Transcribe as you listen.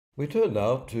We turn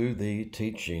now to the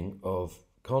teaching of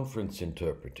conference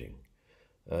interpreting.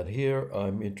 And here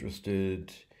I'm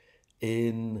interested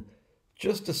in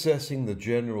just assessing the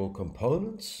general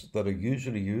components that are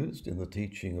usually used in the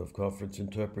teaching of conference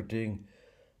interpreting,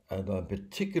 and I'm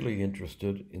particularly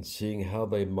interested in seeing how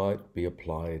they might be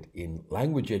applied in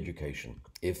language education,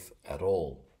 if at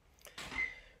all.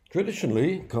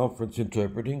 Traditionally, conference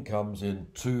interpreting comes in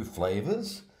two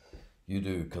flavors. You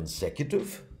do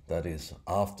consecutive, that is,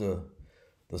 after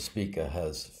the speaker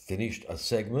has finished a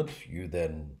segment, you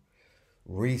then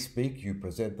re-speak, you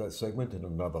present that segment in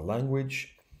another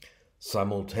language.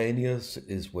 Simultaneous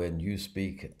is when you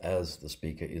speak as the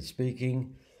speaker is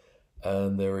speaking.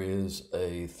 And there is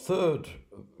a third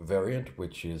variant,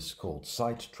 which is called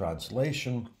sight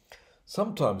translation,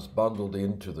 sometimes bundled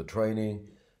into the training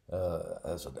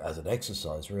as an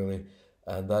exercise, really.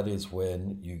 And that is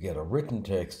when you get a written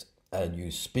text and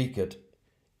you speak it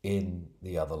in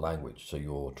the other language. So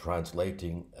you're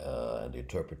translating and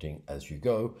interpreting as you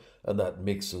go, and that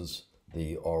mixes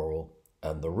the oral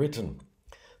and the written.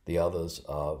 The others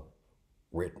are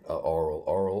written, oral,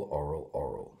 oral, oral,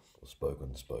 oral,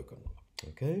 spoken, spoken.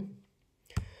 Okay?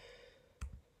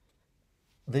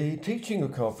 The teaching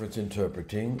of conference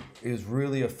interpreting is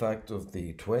really a fact of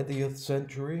the 20th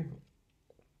century.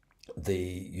 The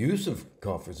use of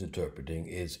conference interpreting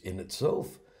is in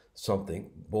itself something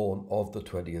born of the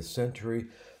 20th century,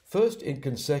 first in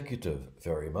consecutive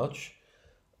very much,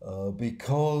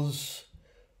 because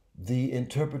the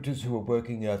interpreters who were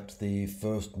working at the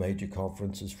first major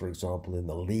conferences, for example, in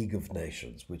the League of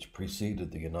Nations, which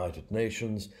preceded the United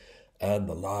Nations, and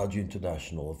the large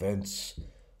international events,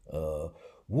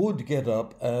 would get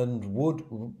up and would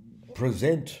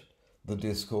present the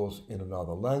discourse in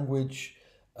another language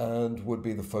and would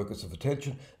be the focus of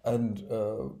attention, and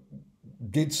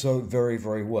did so very,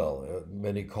 very well.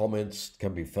 Many comments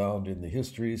can be found in the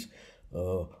histories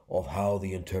of how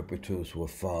the interpreters were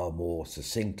far more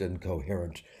succinct and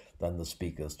coherent than the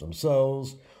speakers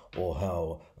themselves, or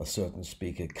how a certain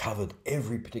speaker covered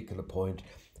every particular point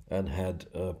and had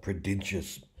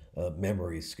prodigious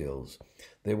memory skills.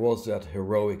 There was that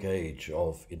heroic age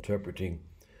of interpreting,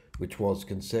 which was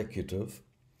consecutive.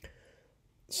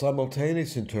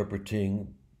 Simultaneous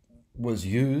interpreting was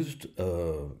used,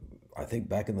 I think,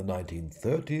 back in the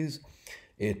 1930s.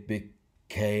 It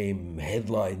became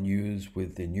headline news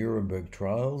with the Nuremberg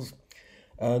trials,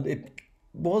 and it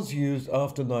was used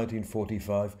after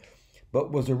 1945,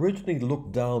 but was originally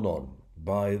looked down on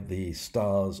by the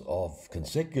stars of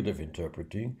consecutive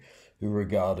interpreting, who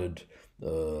regarded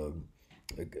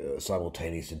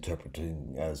simultaneous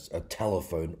interpreting as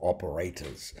telephone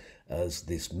operators, as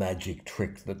this magic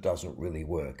trick that doesn't really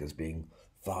work, as being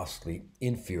vastly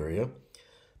inferior.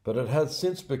 But it has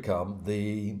since become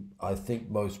the, I think,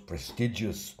 most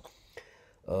prestigious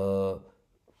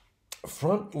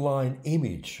frontline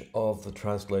image of the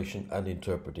translation and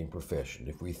interpreting profession.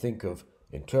 If we think of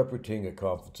interpreting at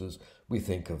conferences, we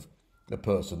think of the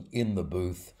person in the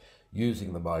booth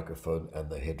using the microphone and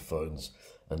the headphones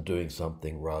and doing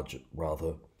something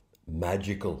rather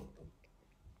magical.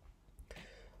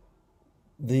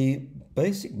 The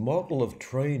basic model of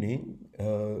training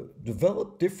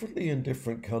developed differently in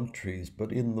different countries,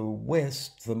 but in the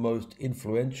West, the most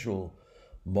influential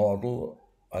model,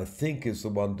 I think, is the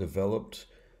one developed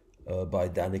by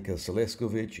Danica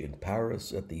Seleskovich in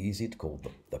Paris at the EASIT, called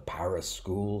the Paris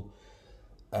School.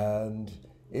 And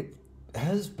it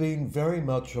has been very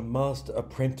much a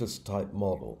master-apprentice type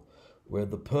model, where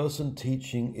the person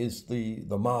teaching is the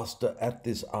master at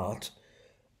this art,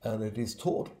 and it is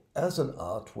taught as an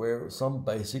art where some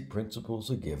basic principles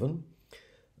are given.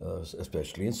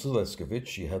 Especially in Seleskovich,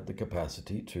 she had the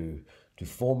capacity to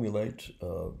formulate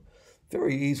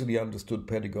very easily understood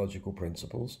pedagogical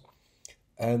principles.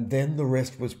 And then the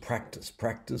rest was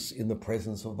practice in the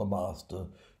presence of the master,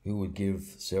 who would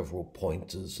give several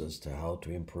pointers as to how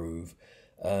to improve,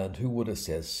 and who would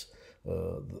assess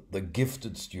the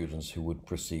gifted students who would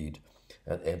proceed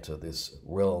and enter this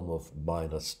realm of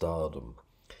minor stardom.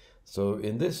 So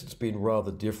in this, it's been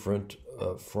rather different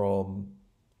from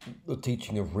the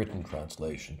teaching of written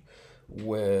translation,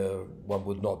 where one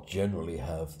would not generally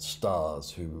have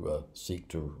stars who seek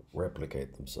to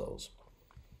replicate themselves.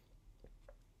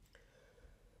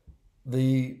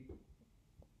 The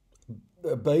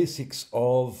basics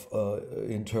of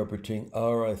interpreting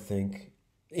are, I think,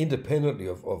 independently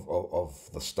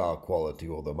of the star quality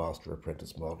or the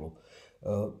master-apprentice model,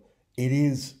 it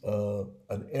is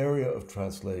an area of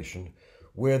translation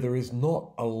where there is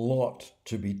not a lot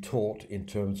to be taught in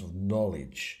terms of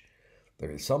knowledge. There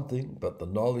is something, but the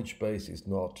knowledge base is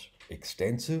not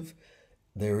extensive,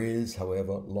 There is,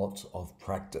 however, lots of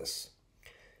practice.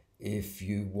 If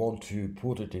you want to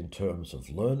put it in terms of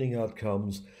learning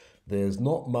outcomes, there's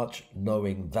not much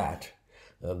knowing that,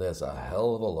 and there's a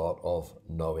hell of a lot of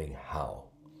knowing how.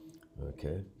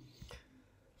 Okay?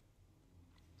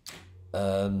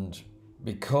 And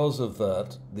because of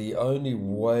that, the only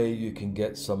way you can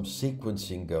get some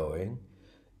sequencing going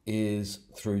is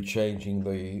through changing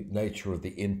the nature of the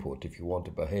input. If you want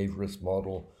a behaviorist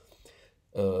model,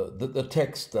 the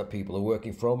text that people are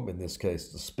working from, in this case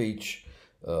the speech,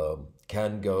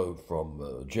 can go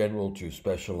from general to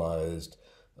specialized,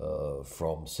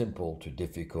 from simple to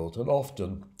difficult, and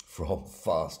often from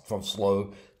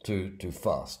slow to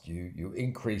fast. You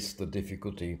increase the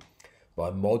difficulty by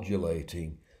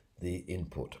modulating the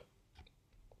input.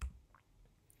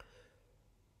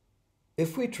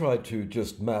 If we try to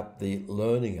just map the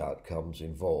learning outcomes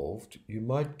involved, you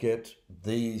might get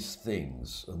these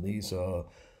things, and these are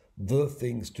the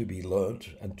things to be learnt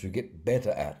and to get better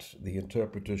at. The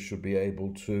interpreter should be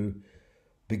able to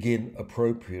begin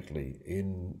appropriately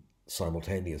in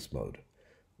simultaneous mode.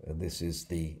 And this is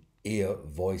the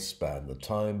ear-voice span, the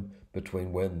time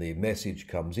between when the message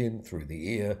comes in through the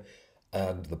ear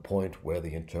and the point where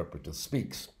the interpreter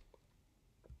speaks.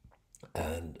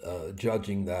 And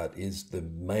judging that is the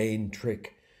main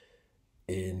trick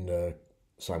in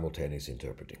simultaneous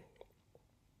interpreting.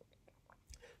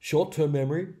 Short-term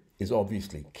memory is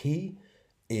obviously key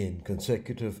in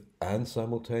consecutive and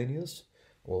simultaneous,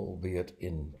 albeit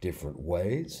in different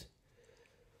ways.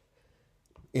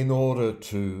 In order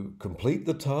to complete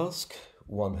the task,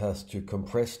 one has to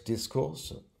compress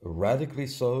discourse, radically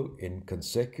so in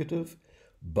consecutive,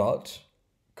 but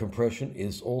compression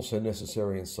is also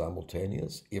necessary in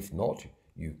simultaneous. If not,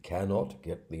 you cannot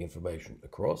get the information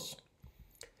across.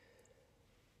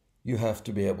 You have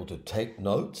to be able to take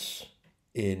notes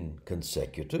in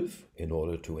consecutive in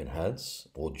order to enhance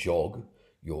or jog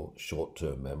your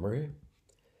short-term memory.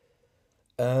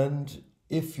 And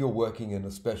if you're working in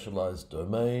a specialized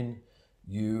domain,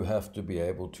 you have to be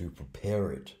able to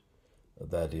prepare it.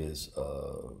 That is,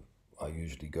 I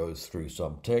usually go through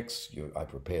some text. I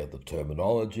prepare the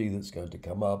terminology that's going to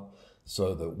come up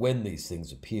so that when these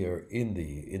things appear in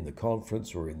the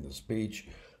conference or in the speech,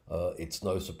 it's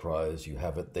no surprise. You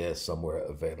have it there somewhere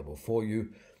available for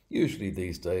you, usually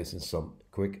these days in some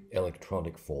quick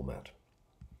electronic format.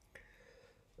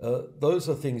 Those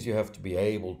are things you have to be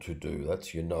able to do.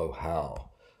 That's your know-how.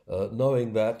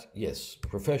 Knowing that, yes,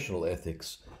 professional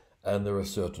ethics, and there are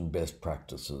certain best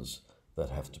practices that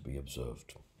have to be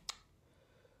observed.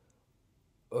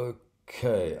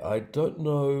 Okay, I don't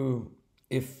know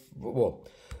if, well,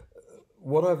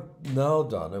 what I've now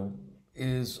done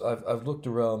is I've looked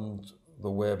around the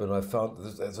web and I found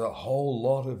there's a whole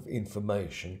lot of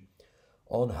information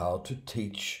on how to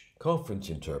teach conference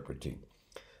interpreting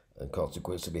and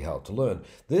consequently how to learn.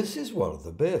 This is one of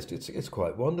the best. It's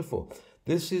quite wonderful.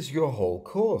 This is your whole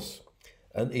course.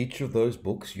 And each of those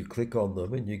books, you click on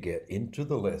them and you get into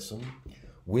the lesson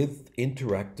with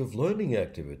interactive learning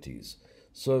activities.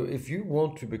 So if you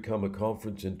want to become a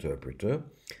conference interpreter,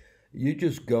 you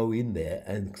just go in there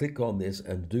and click on this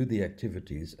and do the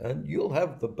activities and you'll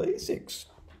have the basics.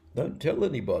 Don't tell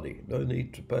anybody. No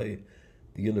need to pay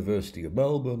the University of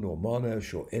Melbourne or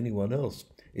Monash or anyone else.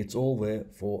 It's all there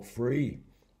for free.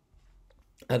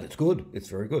 And it's good. It's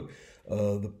very good.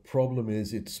 The problem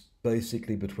is it's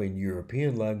basically between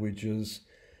European languages,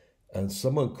 and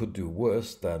someone could do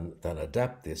worse than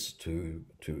adapt this to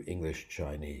English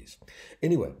Chinese.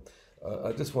 Anyway,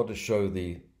 I just want to show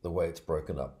the way it's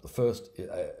broken up. The first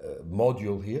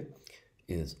module here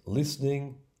is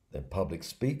listening, then public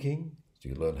speaking. So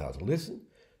you learn how to listen,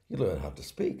 you learn how to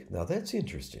speak. Now that's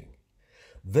interesting.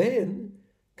 Then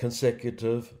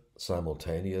consecutive,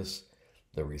 simultaneous,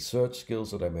 the research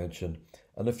skills that I mentioned,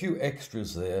 and a few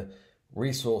extras there.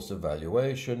 Resource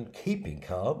evaluation, keeping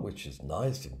calm, which is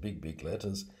nice in big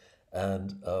letters,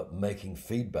 and making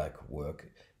feedback work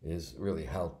is really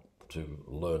how to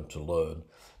learn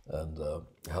and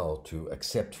how to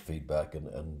accept feedback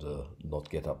and not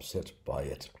get upset by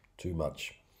it too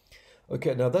much.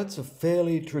 Okay, now that's a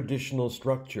fairly traditional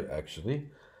structure actually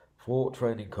for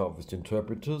training conference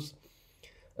interpreters.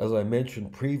 As I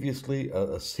mentioned previously,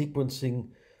 a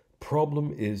sequencing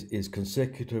problem is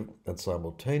consecutive and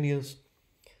simultaneous.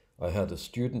 I had a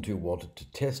student who wanted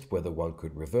to test whether one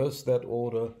could reverse that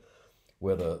order,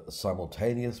 whether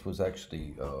simultaneous was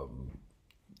actually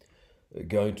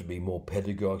going to be more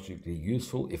pedagogically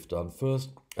useful if done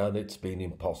first, and it's been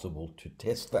impossible to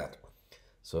test that.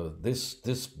 So this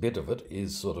bit of it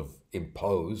is sort of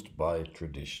imposed by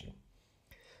tradition.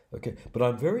 Okay, but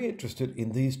I'm very interested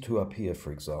in these two up here,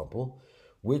 for example,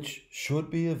 which should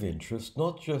be of interest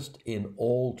not just in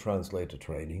all translator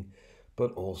training,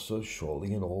 but also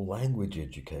surely in all language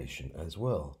education as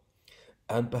well.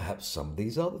 And perhaps some of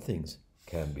these other things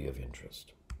can be of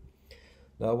interest.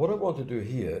 Now, what I want to do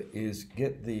here is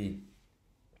get the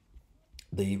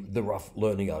rough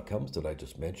learning outcomes that I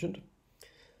just mentioned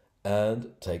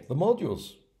and take the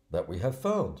modules that we have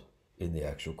found in the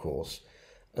actual course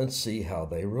and see how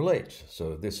they relate.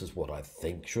 So this is what I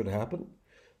think should happen,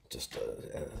 just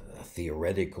a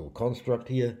theoretical construct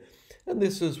here. And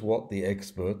this is what the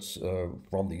experts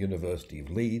from the University of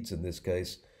Leeds, in this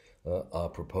case, are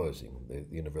proposing. The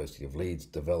University of Leeds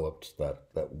developed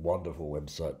that wonderful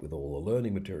website with all the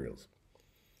learning materials.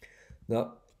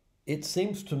 Now, it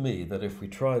seems to me that if we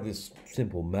try this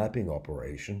simple mapping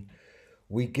operation,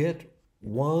 we get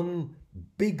one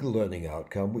big learning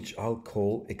outcome, which I'll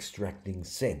call extracting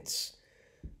sense.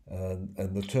 And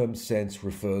the term sense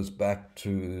refers back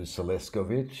to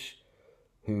Seleskovich,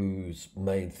 whose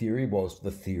main theory was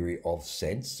the theory of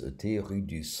sense, théorie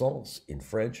du sens in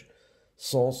French.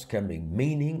 Sens can mean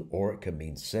meaning or it can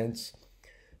mean sense.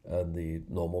 And the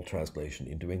normal translation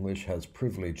into English has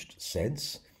privileged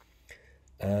sense.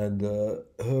 And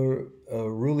her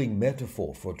ruling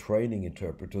metaphor for training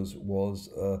interpreters was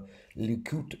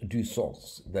l'écoute du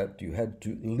sens, that you had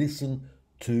to listen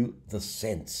to the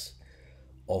sense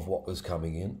of what was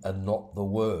coming in and not the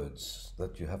words,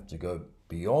 that you have to go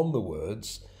beyond the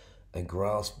words and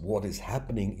grasp what is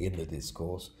happening in the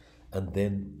discourse and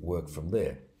then work from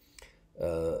there.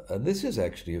 And this is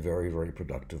actually a very, very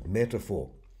productive metaphor.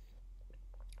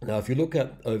 Now, if you look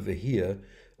at over here,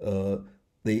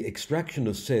 the extraction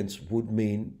of sense would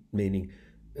meaning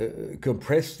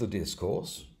compress the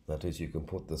discourse. That is, you can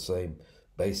put the same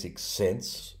basic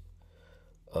sense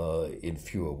in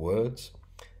fewer words,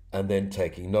 and then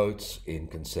taking notes in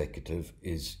consecutive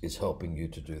is helping you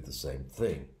to do the same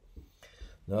thing.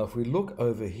 Now, if we look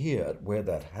over here at where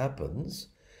that happens,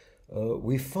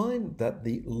 we find that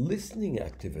the listening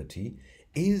activity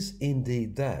is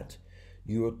indeed that.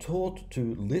 You are taught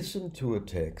to listen to a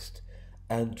text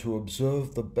and to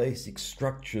observe the basic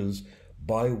structures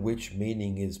by which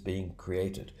meaning is being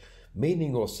created.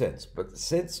 Meaning or sense, but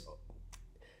sense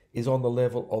is on the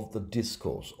level of the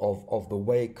discourse, of the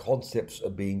way concepts are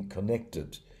being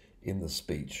connected in the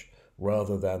speech,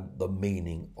 rather than the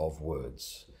meaning of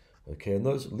words. Okay, and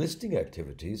those listening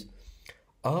activities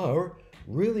are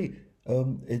really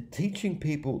teaching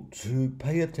people to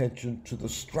pay attention to the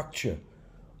structure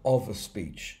of a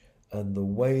speech and the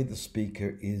way the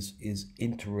speaker is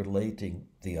interrelating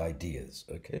the ideas.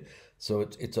 Okay, so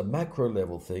it's a macro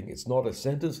level thing. It's not a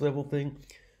sentence level thing.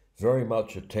 Very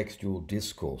much a textual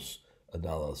discourse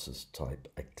analysis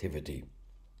type activity.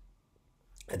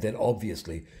 And then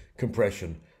obviously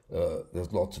compression.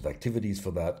 There's lots of activities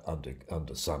for that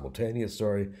under simultaneous,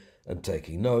 and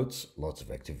taking notes. Lots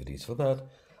of activities for that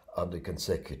under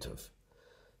consecutive.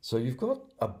 So you've got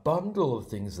a bundle of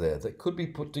things there that could be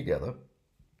put together,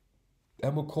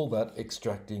 and we'll call that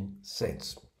extracting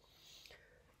sense.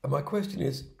 And my question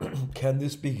is, can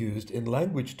this be used in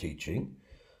language teaching?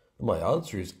 My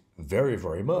answer is very,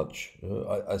 very much.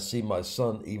 I see my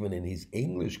son, even in his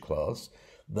English class,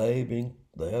 they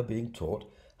are being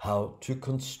taught how to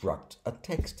construct a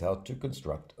text, how to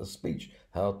construct a speech,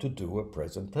 how to do a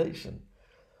presentation,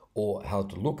 or how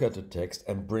to look at a text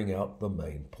and bring out the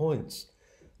main points.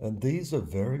 And these are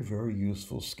very, very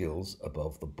useful skills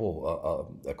above the board,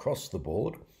 across the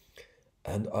board.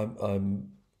 And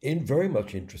I'm very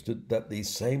much interested that these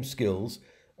same skills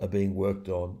are being worked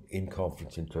on in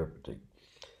conference interpreting.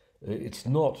 It's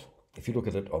not, if you look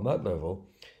at it on that level,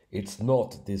 it's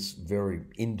not this very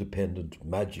independent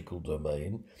magical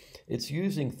domain. It's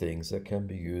using things that can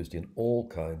be used in all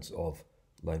kinds of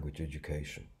language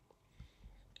education.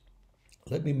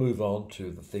 Let me move on to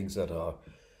the things that are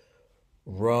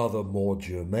rather more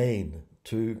germane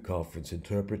to conference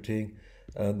interpreting,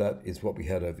 and that is what we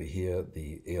had over here,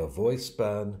 the ear voice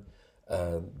span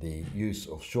and the use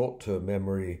of short-term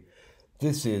memory.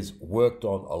 This is worked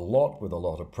on a lot with a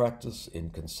lot of practice in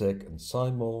consec and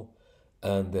simul,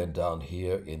 and then down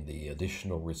here in the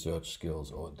additional research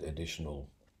skills or additional,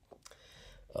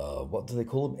 what do they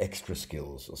call them? Extra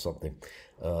skills or something.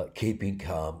 Keeping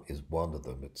calm is one of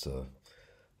them. It's a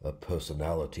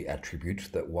personality attribute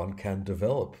that one can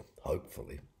develop,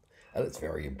 hopefully. And it's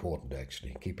very important,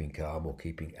 actually. Keeping calm or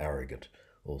keeping arrogant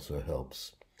also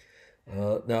helps.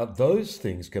 Now, those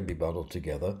things can be bundled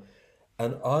together,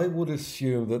 and I would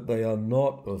assume that they are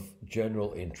not of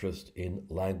general interest in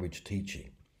language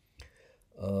teaching.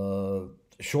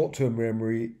 Short-term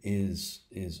memory is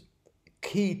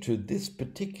key to this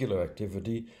particular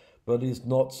activity, but is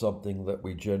not something that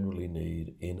we generally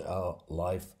need in our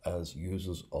life as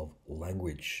users of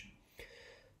language.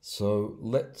 So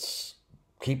let's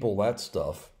keep all that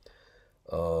stuff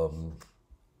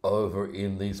over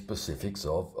in the specifics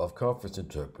of conference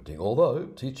interpreting, although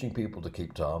teaching people to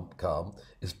keep calm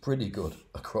is pretty good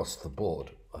across the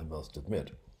board, I must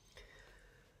admit.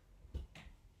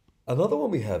 Another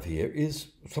one we have here is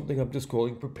something I'm just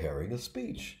calling preparing a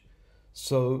speech.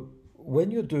 So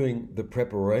when you're doing the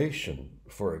preparation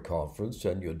for a conference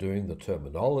and you're doing the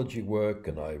terminology work,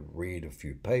 and I read a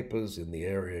few papers in the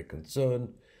area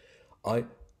concerned, I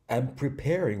am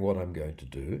preparing what I'm going to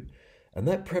do, and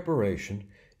that preparation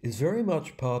is very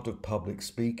much part of public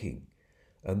speaking.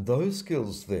 And those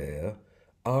skills there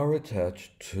are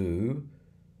attached to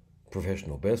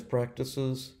professional best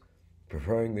practices,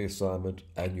 preparing the assignment,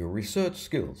 and your research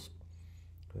skills.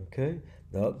 Okay?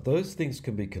 Now, those things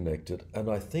can be connected, and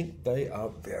I think they are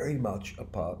very much a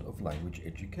part of language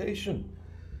education,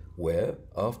 where,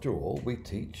 after all, we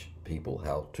teach people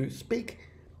how to speak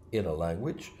in a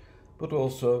language, but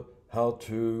also how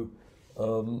to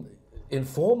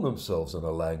inform themselves in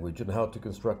a language and how to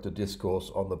construct a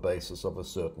discourse on the basis of a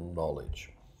certain knowledge.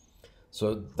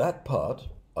 So that part,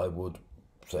 I would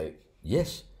say,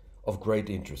 yes, of great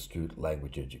interest to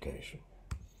language education.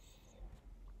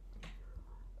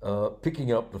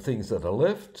 Picking up the things that are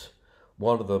left,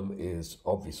 one of them is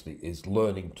obviously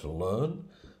learning to learn,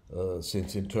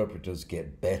 since interpreters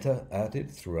get better at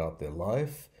it throughout their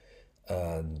life,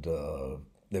 and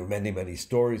there are many, many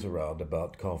stories around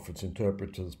about conference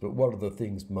interpreters, but one of the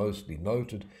things mostly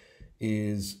noted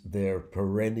is their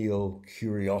perennial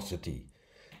curiosity,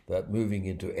 that moving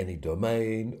into any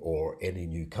domain or any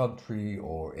new country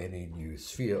or any new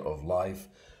sphere of life,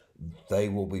 they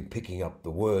will be picking up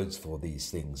the words for these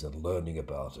things and learning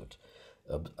about it,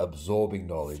 absorbing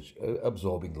knowledge,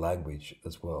 absorbing language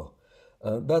as well.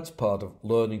 That's part of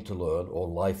learning to learn or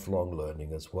lifelong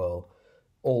learning as well.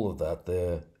 All of that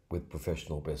there with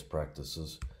professional best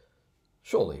practices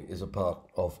surely is a part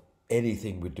of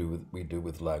anything we do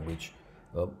with language,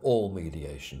 all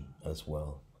mediation as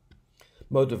well.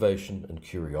 Motivation and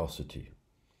curiosity.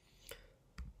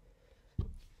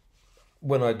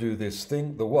 When I do this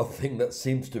thing, the one thing that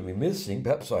seems to be missing,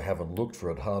 perhaps I haven't looked for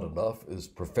it hard enough, is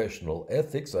professional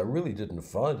ethics. I really didn't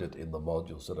find it in the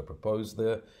modules that are proposed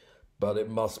there, but it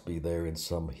must be there in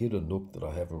some hidden nook that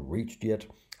I haven't reached yet.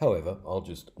 However, I'll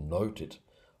just note it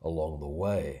along the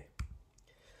way.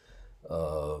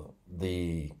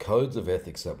 The codes of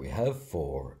ethics that we have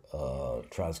for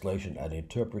translation and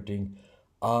interpreting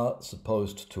are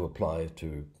supposed to apply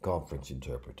to conference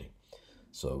interpreting.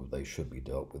 So they should be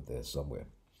dealt with there somewhere.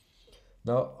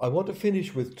 Now, I want to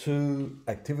finish with two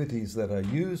activities that are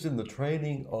used in the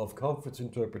training of conference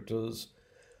interpreters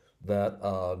that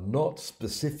are not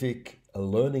specific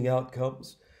learning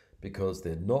outcomes, because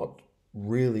they're not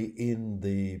really in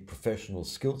the professional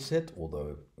skill set,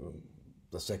 although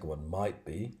the second one might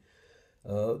be.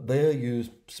 They are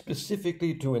used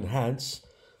specifically to enhance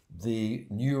the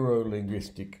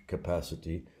neuro-linguistic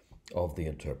capacity of the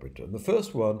interpreter. And the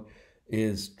first one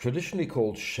is traditionally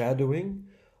called shadowing.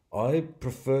 I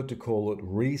prefer to call it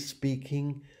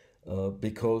re-speaking,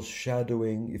 because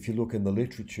shadowing, if you look in the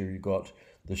literature, you've got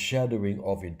the shadowing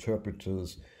of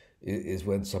interpreters is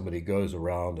when somebody goes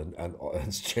around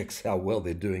and checks how well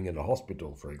they're doing in a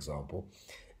hospital, for example.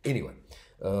 Anyway,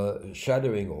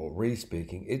 shadowing or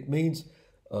re-speaking, it means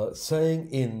saying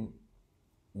in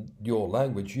your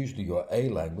language, usually your A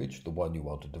language, the one you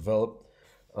want to develop,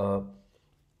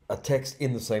 a text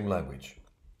in the same language.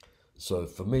 So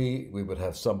for me, we would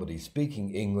have somebody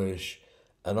speaking English,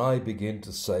 and I begin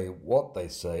to say what they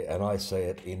say, and I say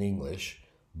it in English,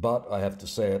 but I have to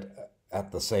say it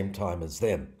at the same time as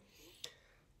them.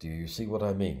 Do you see what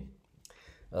I mean?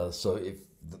 So if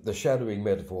the shadowing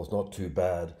metaphor is not too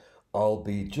bad, I'll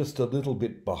be just a little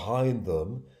bit behind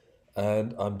them,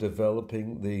 and I'm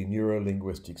developing the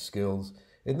neuro-linguistic skills.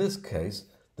 In this case,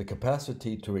 the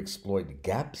capacity to exploit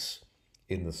gaps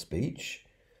in the speech,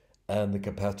 and the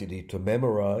capacity to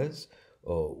memorize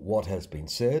what has been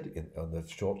said on the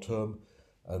short term.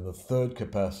 And the third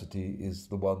capacity is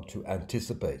the one to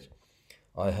anticipate.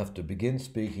 I have to begin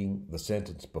speaking the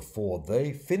sentence before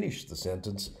they finish the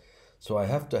sentence, so I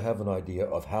have to have an idea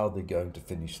of how they're going to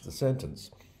finish the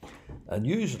sentence. And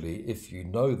usually, if you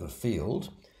know the field,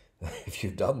 if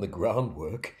you've done the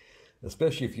groundwork,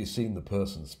 especially if you've seen the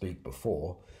person speak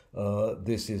before,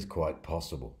 this is quite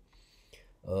possible.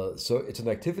 So it's an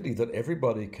activity that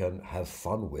everybody can have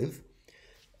fun with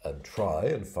and try,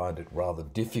 and find it rather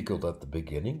difficult at the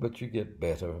beginning, but you get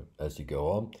better as you go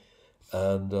on.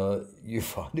 And you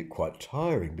find it quite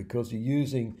tiring because you're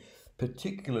using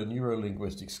particular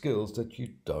neurolinguistic skills that you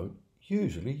don't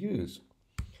usually use.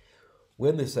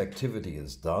 When this activity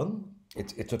is done,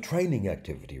 it's a training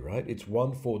activity, right? It's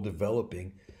one for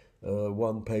developing.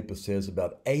 One paper says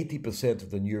about 80% of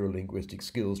the neurolinguistic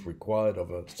skills required of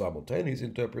a simultaneous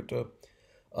interpreter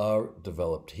are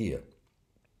developed here.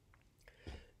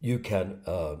 You can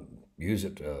use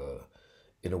it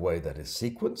in a way that is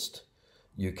sequenced.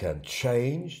 You can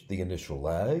change the initial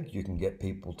lag. You can get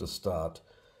people to start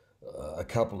a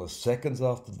couple of seconds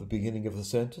after the beginning of a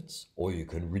sentence, or you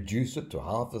can reduce it to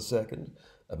half a second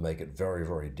and make it very,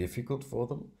 very difficult for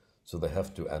them, so they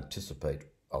have to anticipate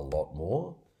a lot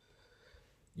more.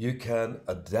 You can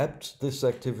adapt this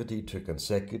activity to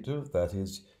consecutive, that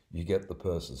is, you get the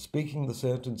person speaking the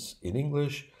sentence in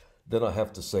English, then I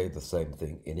have to say the same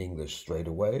thing in English straight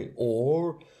away,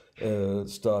 or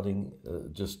starting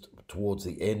just towards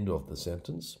the end of the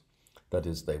sentence, that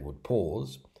is, they would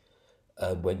pause.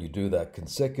 And when you do that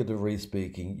consecutively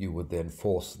speaking, you would then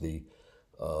force the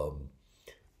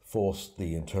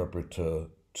interpreter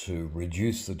to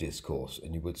reduce the discourse.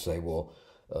 And you would say, well,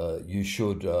 you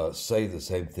should say the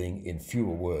same thing in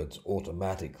fewer words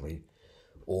automatically,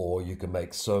 or you can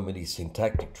make so many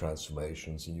syntactic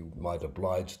transformations, and you might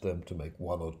oblige them to make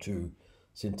 1 or 2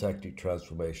 syntactic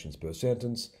transformations per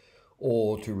sentence,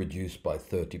 or to reduce by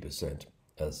 30%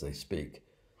 as they speak.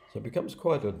 So it becomes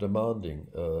quite a demanding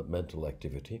mental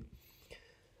activity.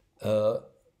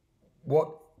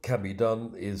 What can be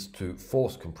done is to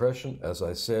force compression, as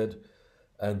I said,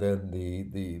 and then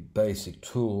the basic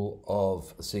tool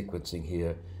of sequencing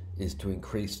here is to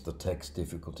increase the text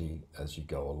difficulty as you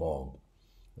go along.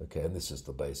 Okay, and this is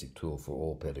the basic tool for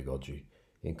all pedagogy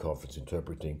in conference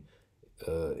interpreting,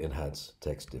 enhance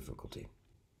text difficulty.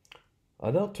 I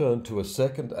now turn to a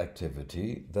second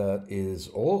activity that is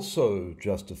also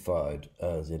justified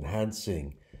as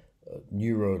enhancing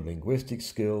neuro-linguistic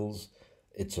skills.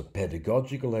 It's a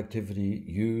pedagogical activity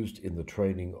used in the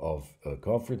training of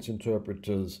conference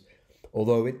interpreters,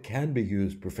 although it can be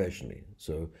used professionally.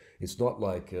 So it's not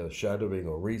like shadowing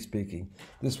or re-speaking.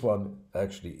 This one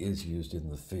actually is used in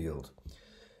the field.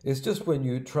 It's just when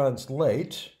you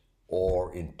translate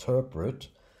or interpret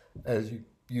as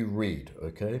you read,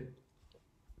 okay?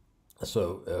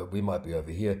 So we might be over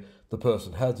here. The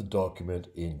person has a document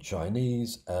in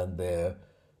Chinese and they're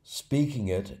speaking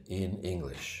it in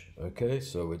English. Okay,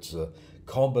 so it's a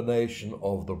combination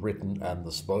of the written and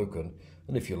the spoken,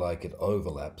 and if you like, it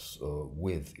overlaps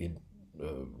with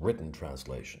written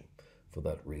translation for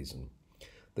that reason.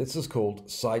 This is called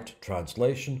sight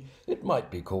translation. It might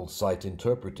be called sight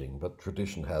interpreting, but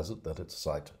tradition has it that it's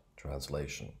sight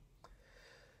translation.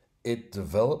 It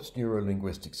develops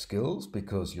neurolinguistic skills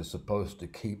because you're supposed to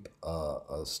keep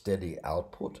a steady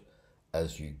output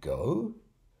as you go.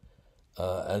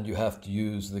 And you have to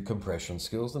use the compression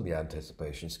skills and the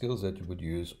anticipation skills that you would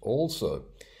use also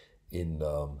in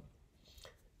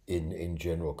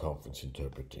general conference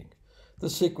interpreting. The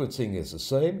sequencing is the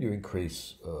same. You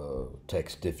increase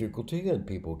text difficulty and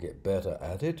people get better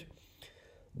at it.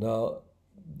 Now,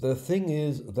 the thing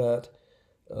is that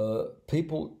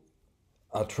people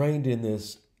are trained in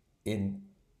this in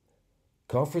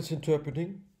conference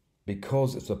interpreting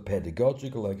because it's a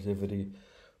pedagogical activity,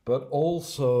 but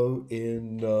also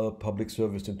in public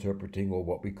service interpreting, or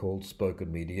what we call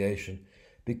spoken mediation,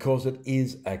 because it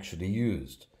is actually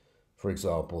used. For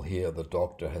example, here the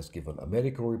doctor has given a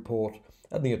medical report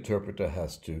and the interpreter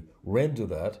has to render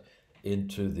that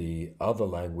into the other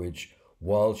language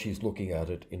while she's looking at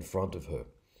it in front of her.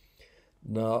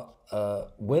 Now,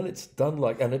 when it's done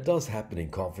and it does happen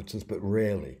in conferences, but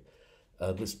rarely,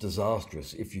 and it's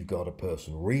disastrous. If you've got a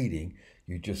person reading,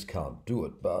 you just can't do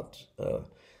it. But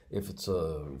if it's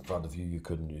in front of you, you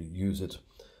can use it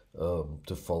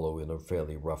to follow in a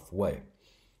fairly rough way.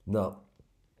 Now,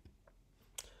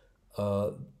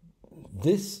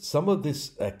 some of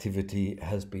this activity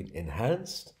has been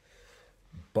enhanced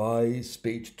by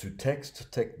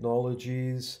speech-to-text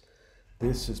technologies.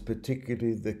 This is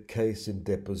particularly the case in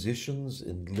depositions,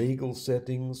 in legal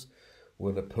settings,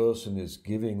 when a person is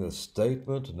giving a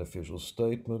statement, an official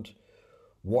statement.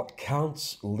 What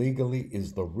counts legally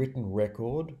is the written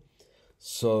record.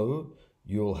 So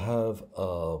you'll have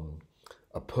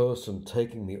a person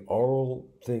taking the oral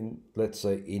thing, let's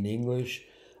say in English,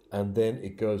 and then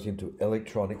it goes into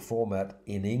electronic format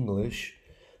in English,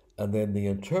 and then the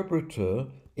interpreter,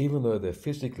 even though they're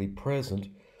physically present,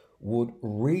 would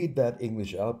read that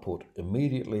English output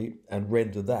immediately and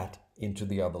render that into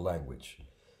the other language.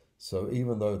 So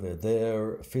even though they're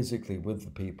there physically with the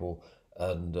people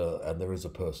and there is a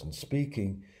person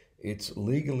speaking, it's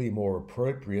legally more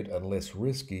appropriate and less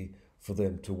risky for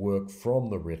them to work from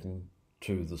the written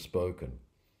to the spoken.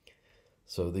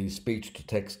 So these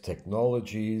speech-to-text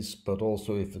technologies, but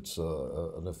also if it's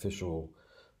an official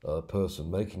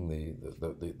person making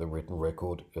the written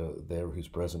record there who's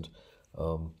present,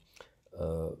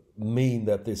 mean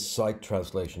that this sight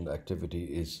translation activity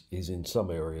is in some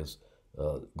areas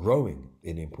growing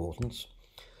in importance,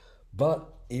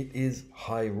 but it is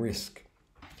high risk.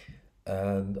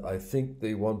 And I think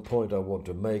the one point I want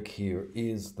to make here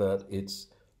is that it's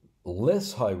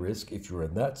less high risk if you're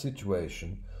in that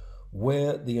situation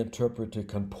where the interpreter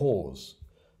can pause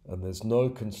and there's no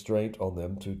constraint on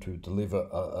them to deliver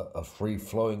a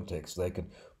free-flowing text. They can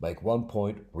make one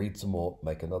point, read some more,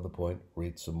 make another point,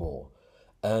 read some more.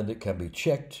 And it can be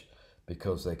checked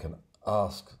because they can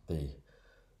ask the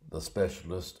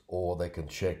specialist, or they can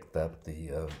check that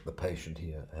the patient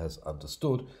here has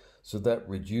understood. So that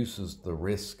reduces the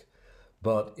risk.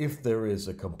 But if there is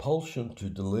a compulsion to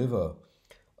deliver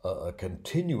a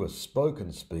continuous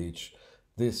spoken speech,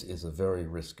 this is a very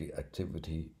risky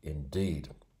activity indeed.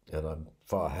 And I'm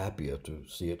far happier to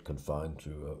see it confined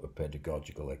to a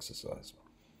pedagogical exercise.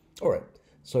 All right,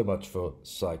 so much for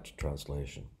sight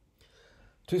translation.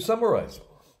 To summarize,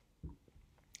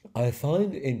 I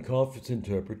find in conference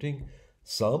interpreting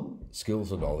some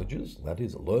skills and knowledges, that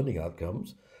is, learning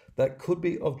outcomes, that could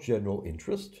be of general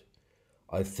interest.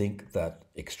 I think that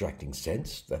extracting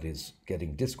sense, that is,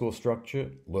 getting discourse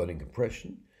structure, learning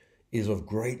compression, is of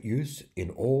great use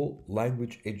in all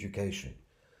language education.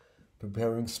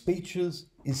 Preparing speeches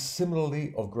is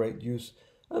similarly of great use,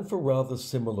 and for rather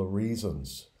similar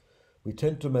reasons. We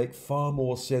tend to make far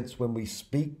more sense when we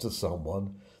speak to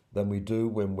someone than we do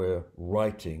when we're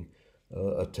writing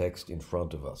a text in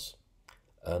front of us.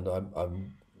 And I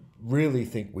really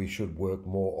think we should work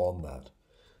more on that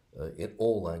in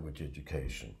all language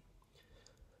education.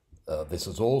 This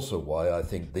is also why I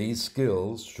think these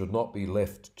skills should not be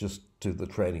left just to the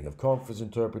training of conference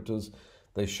interpreters.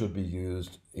 They should be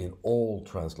used in all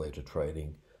translator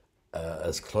training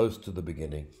as close to the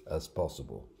beginning as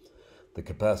possible. The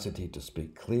capacity to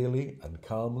speak clearly and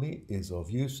calmly is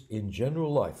of use in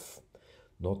general life,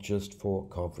 not just for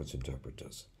conference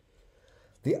interpreters.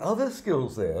 The other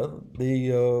skills there,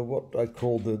 what I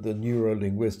call the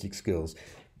neuro-linguistic skills,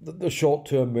 the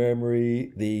short-term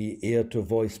memory, the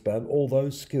ear-to-voice span, all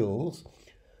those skills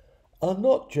are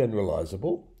not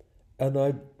generalizable, and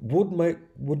I would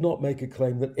not make a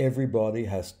claim that everybody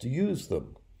has to use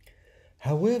them.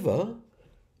 However,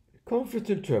 conference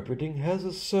interpreting has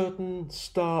a certain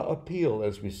star appeal,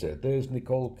 as we said. There's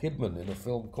Nicole Kidman in a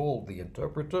film called The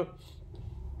Interpreter.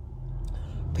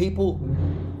 People,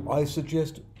 I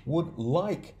suggest, would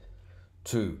like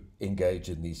to engage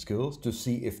in these skills to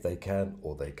see if they can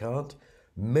or they can't.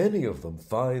 Many of them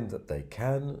find that they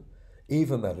can,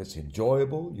 even that it's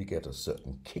enjoyable. You get a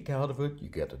certain kick out of it. You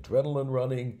get adrenaline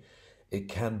running. It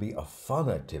can be a fun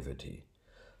activity,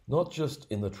 not just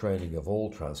in the training of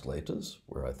all translators,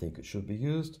 where I think it should be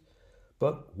used,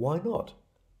 but why not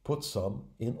put some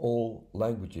in all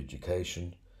language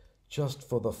education just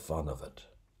for the fun of it?